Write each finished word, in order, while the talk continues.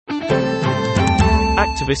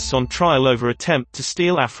activists on trial over attempt to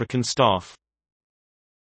steal African staff.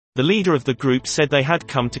 The leader of the group said they had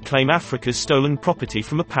come to claim Africa's stolen property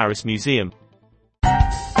from a Paris museum.